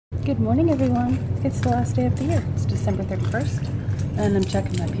Good morning, everyone. It's the last day of the year. It's December 31st, and I'm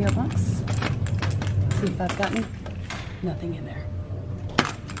checking my P.O. box. See if I've got nothing in there.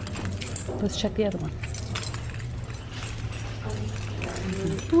 Let's check the other one.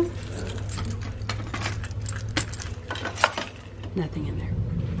 Nothing in there.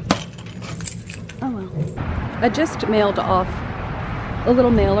 Oh well. I just mailed off a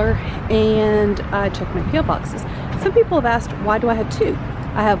little mailer and I checked my P.O. boxes. Some people have asked, why do I have two?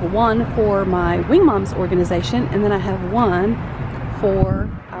 I have one for my Wing Moms organization, and then I have one for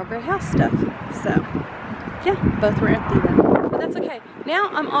our Gray House stuff. So, yeah, both were empty then. But that's okay. Now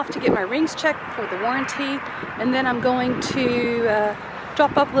I'm off to get my rings checked for the warranty, and then I'm going to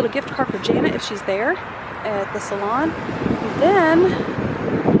drop off a little gift card for Janet if she's there at the salon. And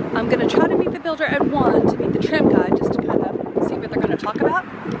then I'm going to try to meet the builder at 1 to meet the trim guy, just to kind of see what they're going to talk about.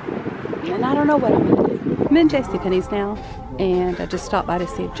 And I don't know what I'm going to do. I'm in JCPenney's now, and I just stopped by to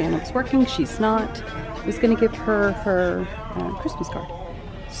see if Janet was working. She's not. I was going to give her her Christmas card.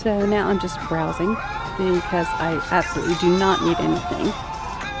 So now I'm just browsing because I absolutely do not need anything.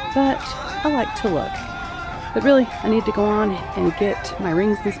 But I like to look. But really, I need to go on and get my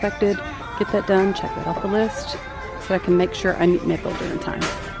rings inspected, get that done, check that off the list, so I can make sure I meet my builder in time.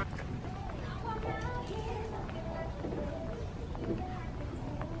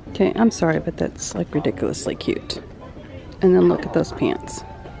 Okay, I'm sorry, but that's like ridiculously cute. And then look at those pants.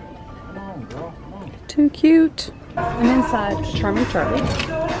 Too cute. I'm inside Charming Charlie,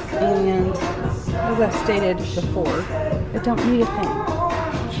 and as I stated before, I don't need a thing.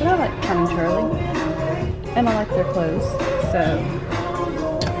 But I like Charming Charlie, and I like their clothes, so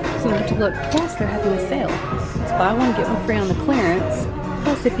something to look. Plus, they're having a sale. It's buy one, get one free on the clearance.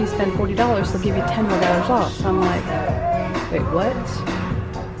 Plus, if you spend $40, they'll give you $10 more off. So I'm like, wait, what?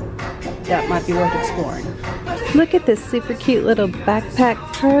 That might be worth exploring. Look at this super cute little backpack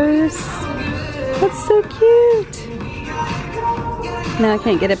purse. That's so cute. Now I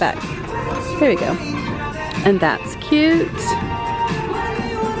can't get it back. There we go. And that's cute.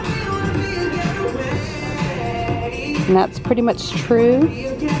 And that's pretty much true.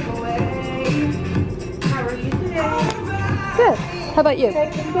 Good. How about you?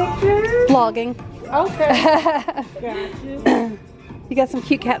 Vlogging. Okay. Gotcha. You got some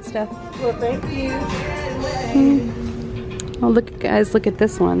cute cat stuff. Well, thank you. Oh, look, guys, look at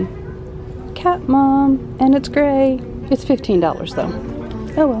this one. Cat Mom, and it's gray. It's $15 though.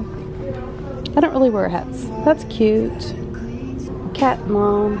 Oh well. I don't really wear hats. That's cute. Cat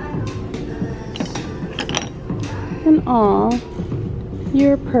Mom. And aw,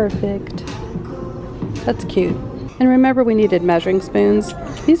 you're perfect. That's cute. And remember, we needed measuring spoons.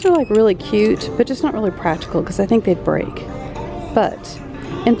 These are like really cute, but just not really practical because I think they'd break. But,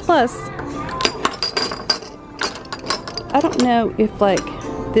 and plus, I don't know if like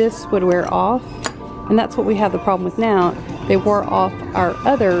this would wear off, and that's what we have the problem with now. They wore off our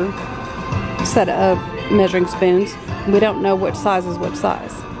other set of measuring spoons. We don't know which size is which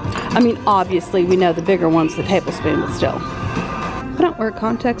size. I mean, obviously we know the bigger one's the tablespoon, but still. I don't wear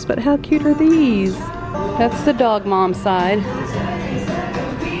contacts, but how cute are these? That's the dog mom side.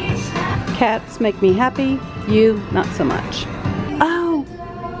 Cats make me happy, you not so much. Oh,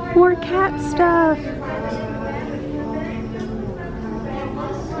 more cat stuff.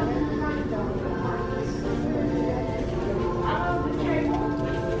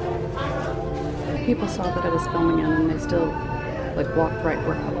 People saw that I was filming them and they still like walked right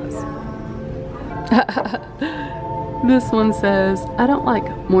where I was. This one says, I don't like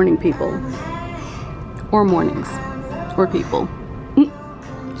morning people. Or mornings. Or people.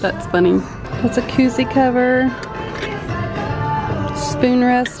 That's funny. That's a koozie cover. Spoon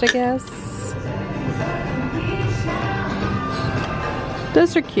rest, I guess.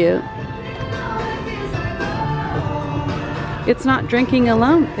 Those are cute. It's not drinking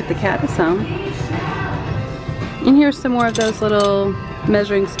alone if the cat is home. And here's some more of those little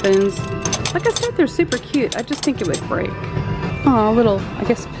measuring spoons. Like I said, they're super cute. I just think it would break. Oh, little, I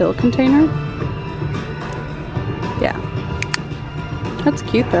guess, pill container. Yeah. That's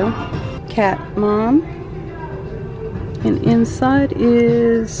cute though. Cat Mom. And inside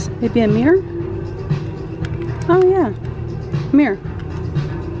is maybe a mirror? Oh yeah, mirror.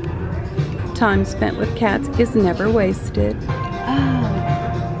 Time spent with cats is never wasted.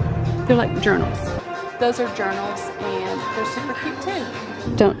 Oh, they're like journals. Those are journals and they're super cute too.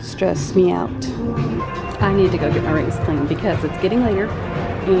 Don't stress me out. I need to go get my rings cleaned because it's getting later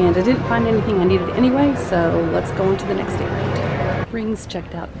and I didn't find anything I needed anyway, so let's go on to the next errand. Rings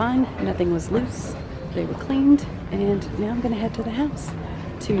checked out fine, nothing was loose. They were cleaned, and now I'm gonna head to the house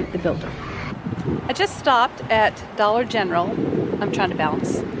to meet the builder. I just stopped at Dollar General. I'm trying to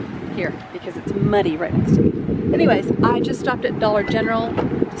balance. here because it's muddy right next to me. Anyways, I just stopped at Dollar General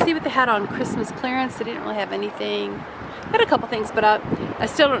to see what they had on Christmas clearance. They didn't really have anything. They had a couple things, but I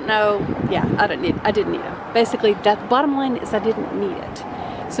still don't know. Yeah, I didn't need them. Basically, the bottom line is I didn't need it.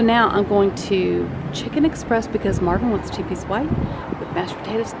 So now I'm going to Chicken Express because Marvin wants 2-piece white with mashed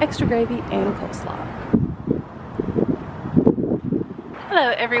potatoes, extra gravy, and coleslaw.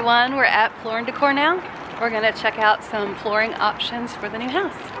 Hello everyone, we're at Floor & Decor now. We're gonna check out some flooring options for the new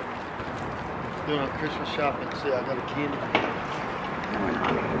house. Doing our Christmas shopping, see I got a candy. No, we're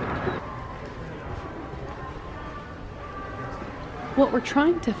not. What we're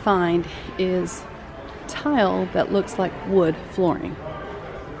trying to find is tile that looks like wood flooring.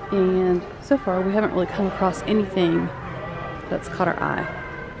 And so far we haven't really come across anything that's caught our eye.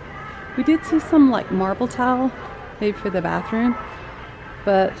 We did see some like marble tile, maybe for the bathroom,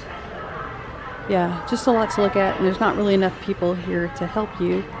 but yeah, just a lot to look at, and there's not really enough people here to help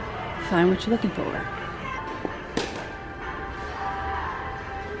you find what you're looking for.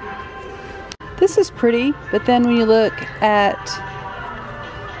 This is pretty, but then when you look at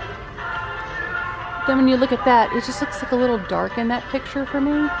that, it just looks like a little dark in that picture for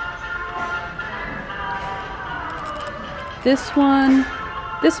me. This one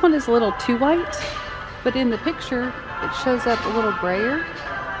is a little too white, but in the picture it shows up a little grayer.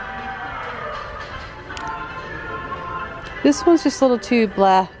 This one's just a little too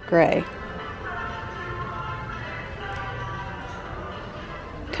blah gray.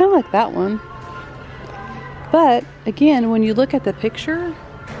 Kind of like that one. But again, when you look at the picture,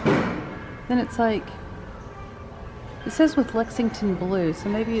 then it's like, it says with Lexington blue, so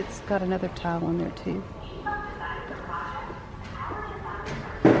maybe it's got another tile on there too.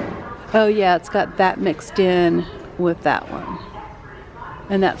 Oh yeah, it's got that mixed in with that one.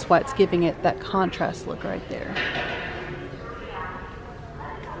 And that's why it's giving it that contrast look right there.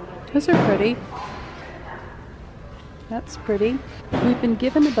 Those are pretty. That's pretty. We've been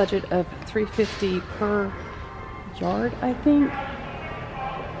given a budget of $350 per yard, I think.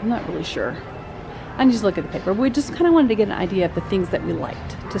 I'm not really sure. I need to look at the paper. We just kind of wanted to get an idea of the things that we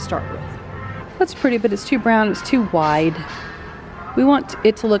liked to start with. That's pretty, but it's too brown, it's too wide. We want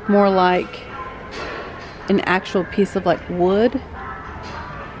it to look more like an actual piece of like wood.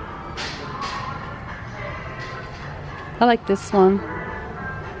 I like this one.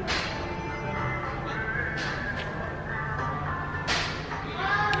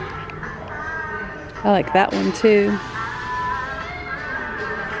 I like that one too.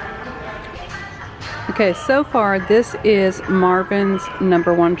 Okay, so far this is Marvin's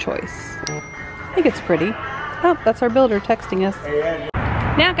 #1 choice. I think it's pretty. Oh, that's our builder texting us.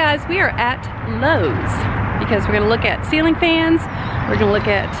 Now guys, we are at Lowe's because we're gonna look at ceiling fans. We're gonna look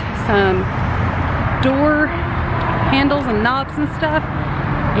at some door handles and knobs and stuff.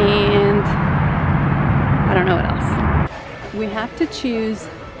 And I don't know what else. We have to choose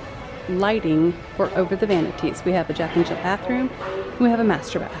lighting for over the vanities. We have a Jack and Jill bathroom, we have a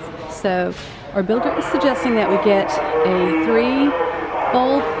master bath. So our builder is suggesting that we get a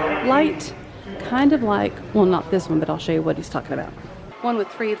 3-bulb light, kind of like, well not this one, but I'll show you what he's talking about. One with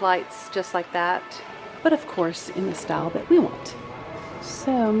 3 lights just like that, but of course in the style that we want.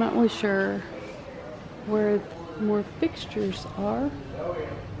 So I'm not really sure where more fixtures are.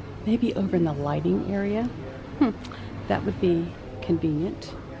 Maybe over in the lighting area. That would be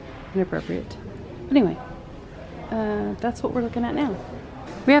convenient and appropriate. But anyway, that's what we're looking at now.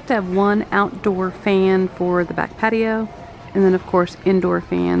 We have to have 1 outdoor fan for the back patio, and then of course indoor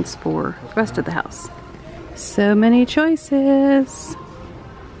fans for the rest of the house. So many choices.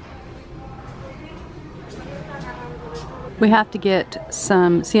 We have to get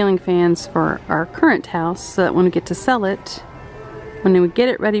some ceiling fans for our current house so that when we get to sell it, when we get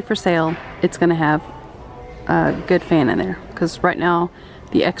it ready for sale, it's gonna have a good fan in there, because right now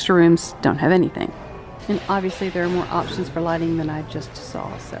the extra rooms don't have anything. And obviously there are more options for lighting than I just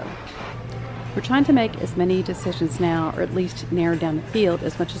saw, so. We're trying to make as many decisions now, or at least narrow down the field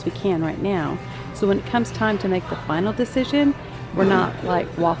as much as we can right now. So when it comes time to make the final decision, we're not like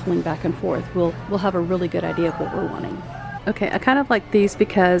waffling back and forth. We'll have a really good idea of what we're wanting. Okay, I kind of like these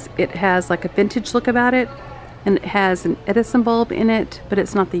because it has like a vintage look about it, and it has an Edison bulb in it, but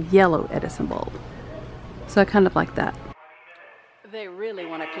it's not the yellow Edison bulb. So I kind of like that. They really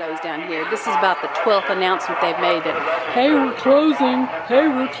want to close down here. This is about the 12th announcement they've made that, hey, we're closing, hey,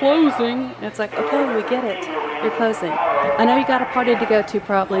 we're closing. And it's like, okay, we get it, you're closing. I know you got a party to go to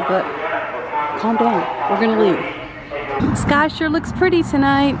probably, but calm down, we're gonna leave. The sky sure looks pretty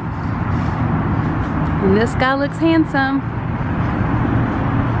tonight. And this guy looks handsome.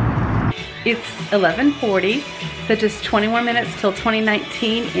 It's 11:40, that it's 21 minutes till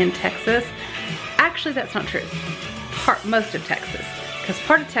 2019 in Texas. Actually, that's not true. Most of Texas, because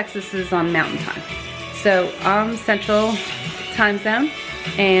part of Texas is on mountain time. So I'm central time zone,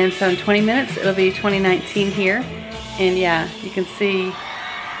 and so in 20 minutes it'll be 2019 here. And yeah, you can see,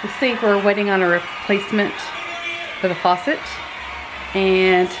 we're waiting on a replacement for the faucet.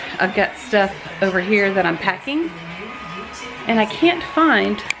 And I've got stuff over here that I'm packing. And I can't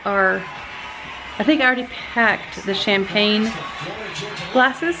find our, I think I already packed the champagne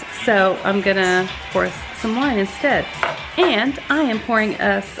glasses, so I'm gonna pour us some wine instead. And I am pouring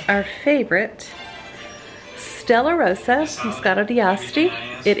us our favorite Stella Rosa Moscato d'Asti.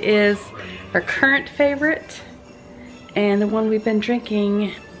 It is our current favorite and the one we've been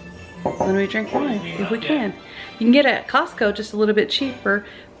drinking when we drink wine, if we can. You can get it at Costco just a little bit cheaper,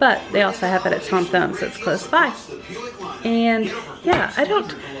 but they also have it at Tom Thumb, so it's close by. And yeah, I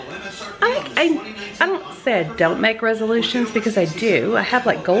don't say I don't make resolutions, because I do. I have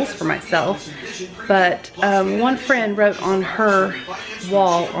like goals for myself. But one friend wrote on her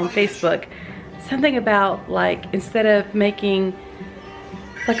wall on Facebook something about, like, instead of making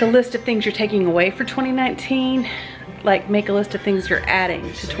like a list of things you're taking away for 2019, like make a list of things you're adding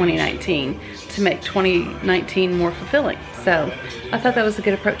to 2019 to make 2019 more fulfilling. So I thought that was a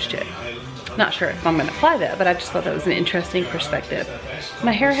good approach to it. Not sure if I'm gonna apply that, but I just thought that was an interesting perspective.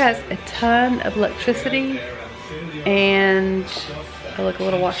 My hair has a ton of electricity and I look a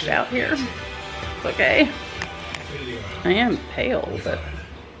little washed out here. It's okay. I am pale, but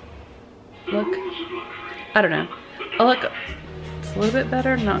look, I don't know. I look, it's a little bit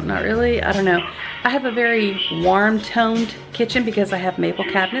better, not really, I don't know. I have a very warm toned kitchen because I have maple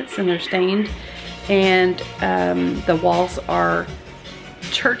cabinets and they're stained, and the walls are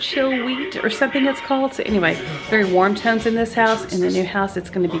Churchill wheat or something it's called. So anyway, very warm tones in this house. In the new house, it's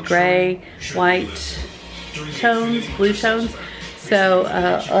going to be gray, white tones, blue tones. So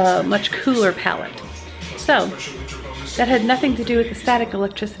a much cooler palette. So that had nothing to do with the static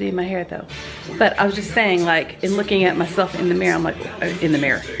electricity in my hair though. But I was just saying, like, in looking at myself in the mirror, I'm like, in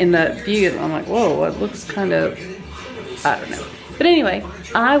the view, I'm like, whoa, it looks kind of, I don't know. But anyway,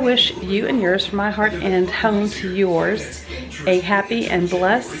 I wish you and yours, from my heart and home to yours, a happy and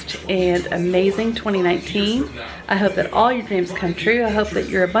blessed and amazing 2019. I hope that all your dreams come true. I hope that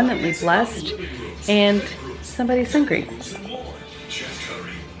you're abundantly blessed and somebody's hungry.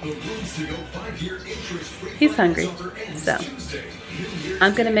 He's hungry. So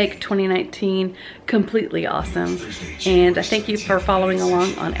I'm gonna make 2019 completely awesome. And I thank you for following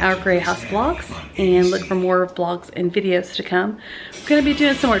along on Our Gray House vlogs, and look for more vlogs and videos to come. We're gonna be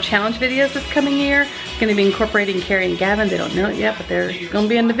doing some more challenge videos this coming year. We're gonna be incorporating Carrie and Gavin. They don't know it yet, but they're gonna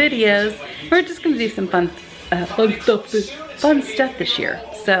be in the videos. We're just gonna do some fun stuff this year.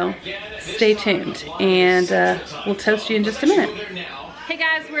 So stay tuned, and we'll toast you in just a minute. Hey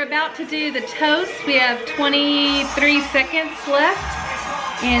guys, we're about to do the toast. We have 23 seconds left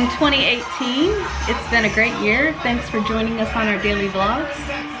in 2018. It's been a great year. Thanks for joining us on our daily vlogs.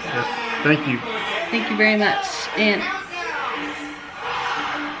 Yes, thank you. Thank you very much. And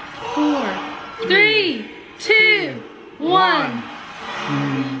 4, 3, 2, 1.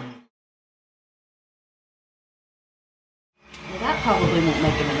 Well, that probably won't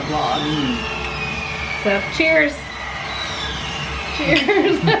make it in the vlog. So, cheers.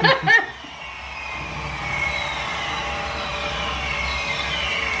 Cheers.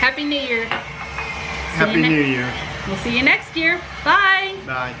 Happy New Year. Happy New Year. We'll see you next year. Bye.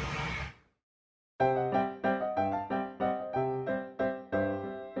 Bye.